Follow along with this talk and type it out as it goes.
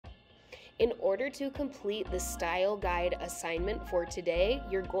In order to complete the style guide assignment for today,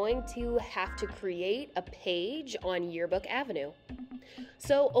 you're going to have to create a page on Yearbook Avenue.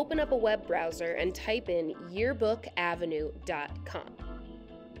 So open up a web browser and type in yearbookavenue.com.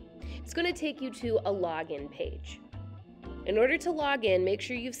 It's going to take you to a login page. In order to log in, make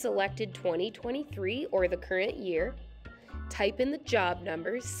sure you've selected 2023 or the current year. Type in the job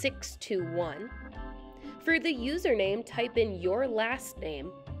number 621. For the username, type in your last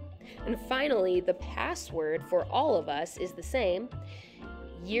name. And finally, the password for all of us is the same,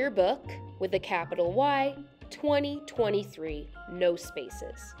 Yearbook with a capital Y, 2023, no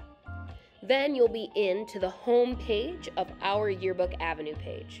spaces. Then you'll be into the home page of our Yearbook Avenue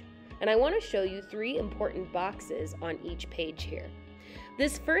page. And I want to show you 3 important boxes on each page here.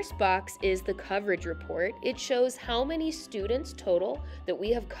 This first box is the coverage report. It shows how many students total that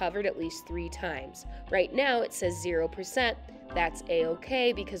we have covered at least 3 times. Right now it says 0%. That's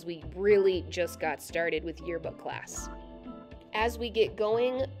a-okay because we really just got started with yearbook class. As we get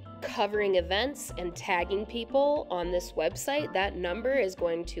going, covering events and tagging people on this website, that number is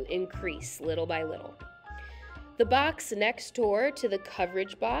going to increase little by little. The box next door to the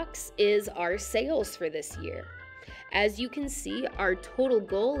coverage box is our sales for this year. As you can see, our total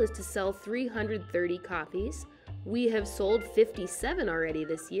goal is to sell 330 copies. We have sold 57 already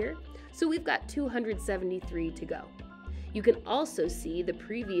this year, so we've got 273 to go. You can also see the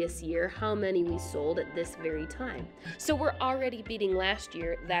previous year how many we sold at this very time. So we're already beating last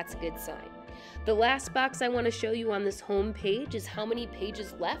year. That's a good sign. The last box I want to show you on this home page is how many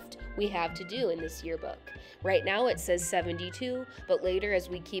pages left we have to do in this yearbook. Right now it says 72, but later as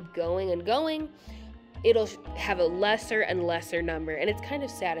we keep going and going, it'll have a lesser and lesser number, and it's kind of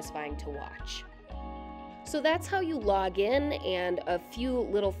satisfying to watch. So that's how you log in, and a few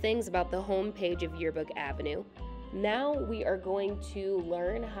little things about the home page of Yearbook Avenue. Now we are going to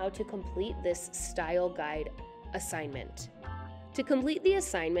learn how to complete this style guide assignment. To complete the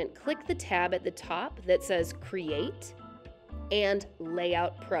assignment, click the tab at the top that says Create and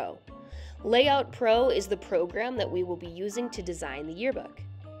Layout Pro. Layout Pro is the program that we will be using to design the yearbook.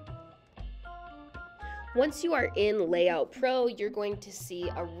 Once you are in Layout Pro, you're going to see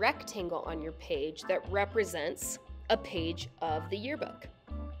a rectangle on your page that represents a page of the yearbook.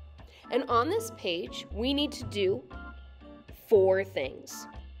 And on this page, we need to do 4 things.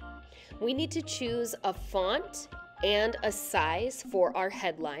 We need to choose a font and a size for our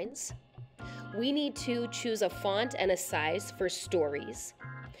headlines. We need to choose a font and a size for stories.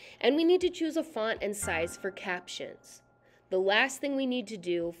 And we need to choose a font and size for captions. The last thing we need to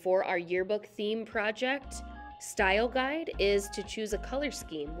do for our yearbook theme project style guide is to choose a color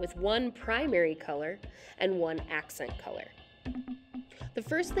scheme with 1 primary color and 1 accent color. The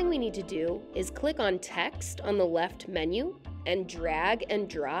first thing we need to do is click on text on the left menu and drag and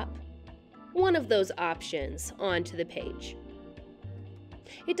drop one of those options onto the page.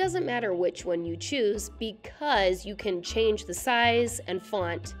 It doesn't matter which one you choose because you can change the size and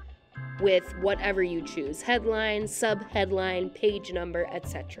font with whatever you choose, headline, sub-headline, page number,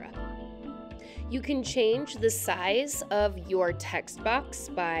 etc. You can change the size of your text box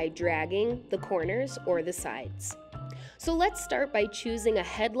by dragging the corners or the sides. So let's start by choosing a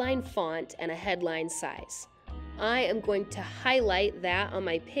headline font and a headline size. I am going to highlight that on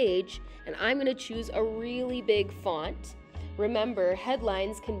my page, and I'm going to choose a really big font. Remember,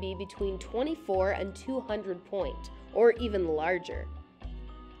 headlines can be between 24 and 200 point, or even larger.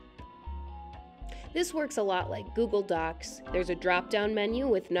 This works a lot like Google Docs. There's a drop-down menu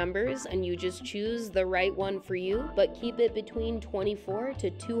with numbers, and you just choose the right one for you, but keep it between 24 to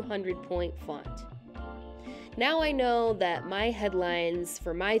 200 point font. Now I know that my headlines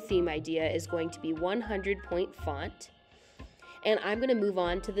for my theme idea is going to be 100 point font, and I'm going to move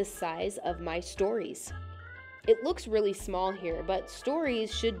on to the size of my stories. It looks really small here, but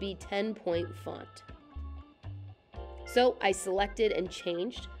stories should be 10 point font. So I selected and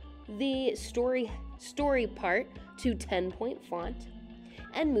changed the story part to 10 point font,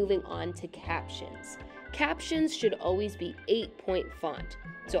 and moving on to captions. Captions should always be 8 point font.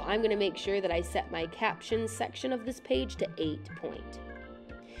 So I'm going to make sure that I set my captions section of this page to 8 point.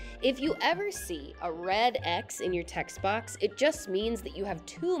 If you ever see a red X in your text box, it just means that you have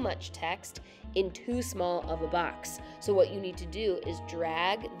too much text in too small of a box. So what you need to do is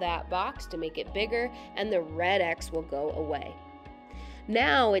drag that box to make it bigger, and the red X will go away.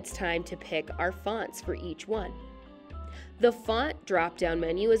 Now it's time to pick our fonts for each one. The font drop-down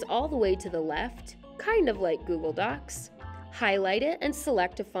menu is all the way to the left, kind of like Google Docs. Highlight it and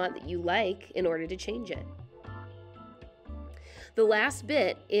select a font that you like in order to change it. The last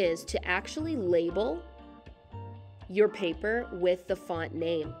bit is to actually label your paper with the font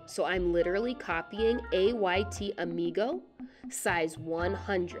name. So I'm literally copying AYT Amigo, size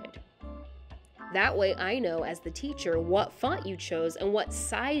 100. That way I know as the teacher what font you chose and what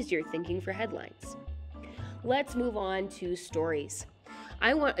size you're thinking for headlines. Let's move on to stories.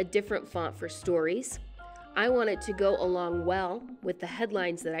 I want a different font for stories. I want it to go along well with the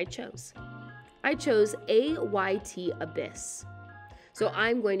headlines that I chose. I chose AYT Abyss. So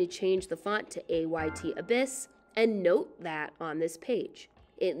I'm going to change the font to AYT Abyss and note that on this page.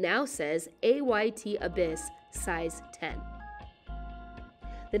 It now says AYT Abyss size 10.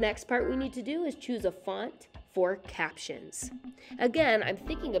 The next part we need to do is choose a font for captions. Again, I'm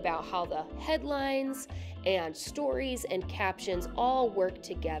thinking about how the headlines and stories and captions all work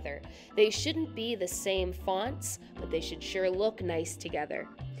together. They shouldn't be the same fonts, but they should sure look nice together.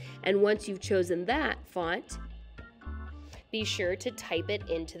 And once you've chosen that font, be sure to type it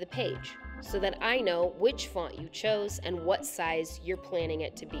into the page so that I know which font you chose and what size you're planning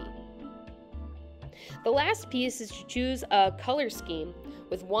it to be. The last piece is to choose a color scheme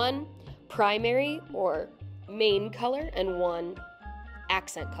with one primary or main color and one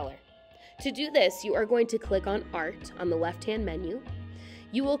accent color. To do this, you are going to click on Art on the left-hand menu.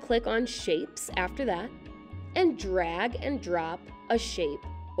 You will click on Shapes after that and drag and drop a shape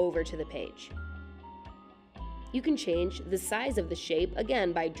over to the page. You can change the size of the shape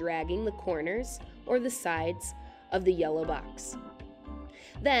again by dragging the corners or the sides of the yellow box.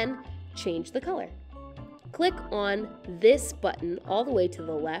 Then change the color. Click on this button all the way to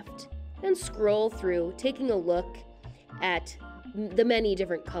the left and scroll through, taking a look at the many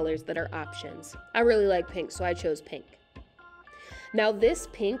different colors that are options. I really like pink, so I chose pink. Now this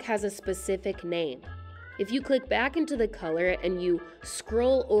pink has a specific name. If you click back into the color and you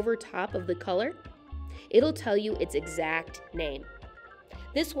scroll over top of the color, it'll tell you its exact name.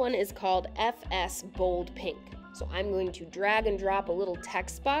 This one is called FS Bold Pink. So I'm going to drag and drop a little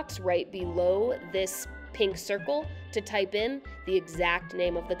text box right below this pink circle to type in the exact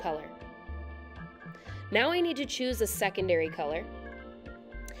name of the color. Now I need to choose a secondary color.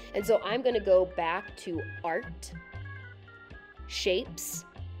 And so I'm going to go back to Art, Shapes,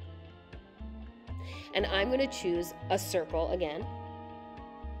 and I'm going to choose a circle again.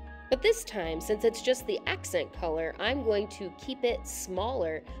 But this time, since it's just the accent color, I'm going to keep it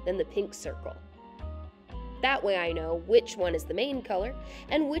smaller than the pink circle. That way I know which one is the main color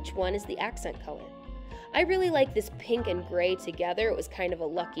and which one is the accent color. I really like this pink and gray together. It was kind of a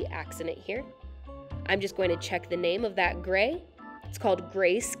lucky accident here. I'm just going to check the name of that gray. It's called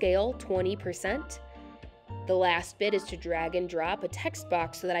Grayscale 20%. The last bit is to drag and drop a text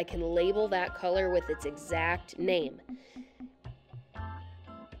box so that I can label that color with its exact name.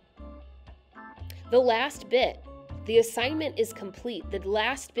 The last bit, the assignment is complete. The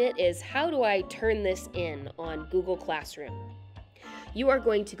last bit is, how do I turn this in on Google Classroom? You are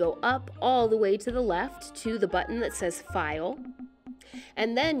going to go up all the way to the left to the button that says File,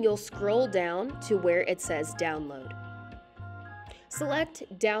 and then you'll scroll down to where it says Download. Select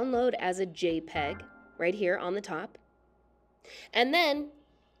Download as a JPEG right here on the top, and then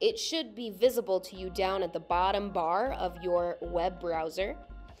it should be visible to you down at the bottom bar of your web browser.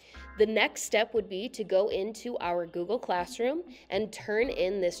 The next step would be to go into our Google Classroom and turn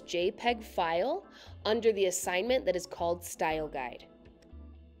in this JPEG file under the assignment that is called Style Guide.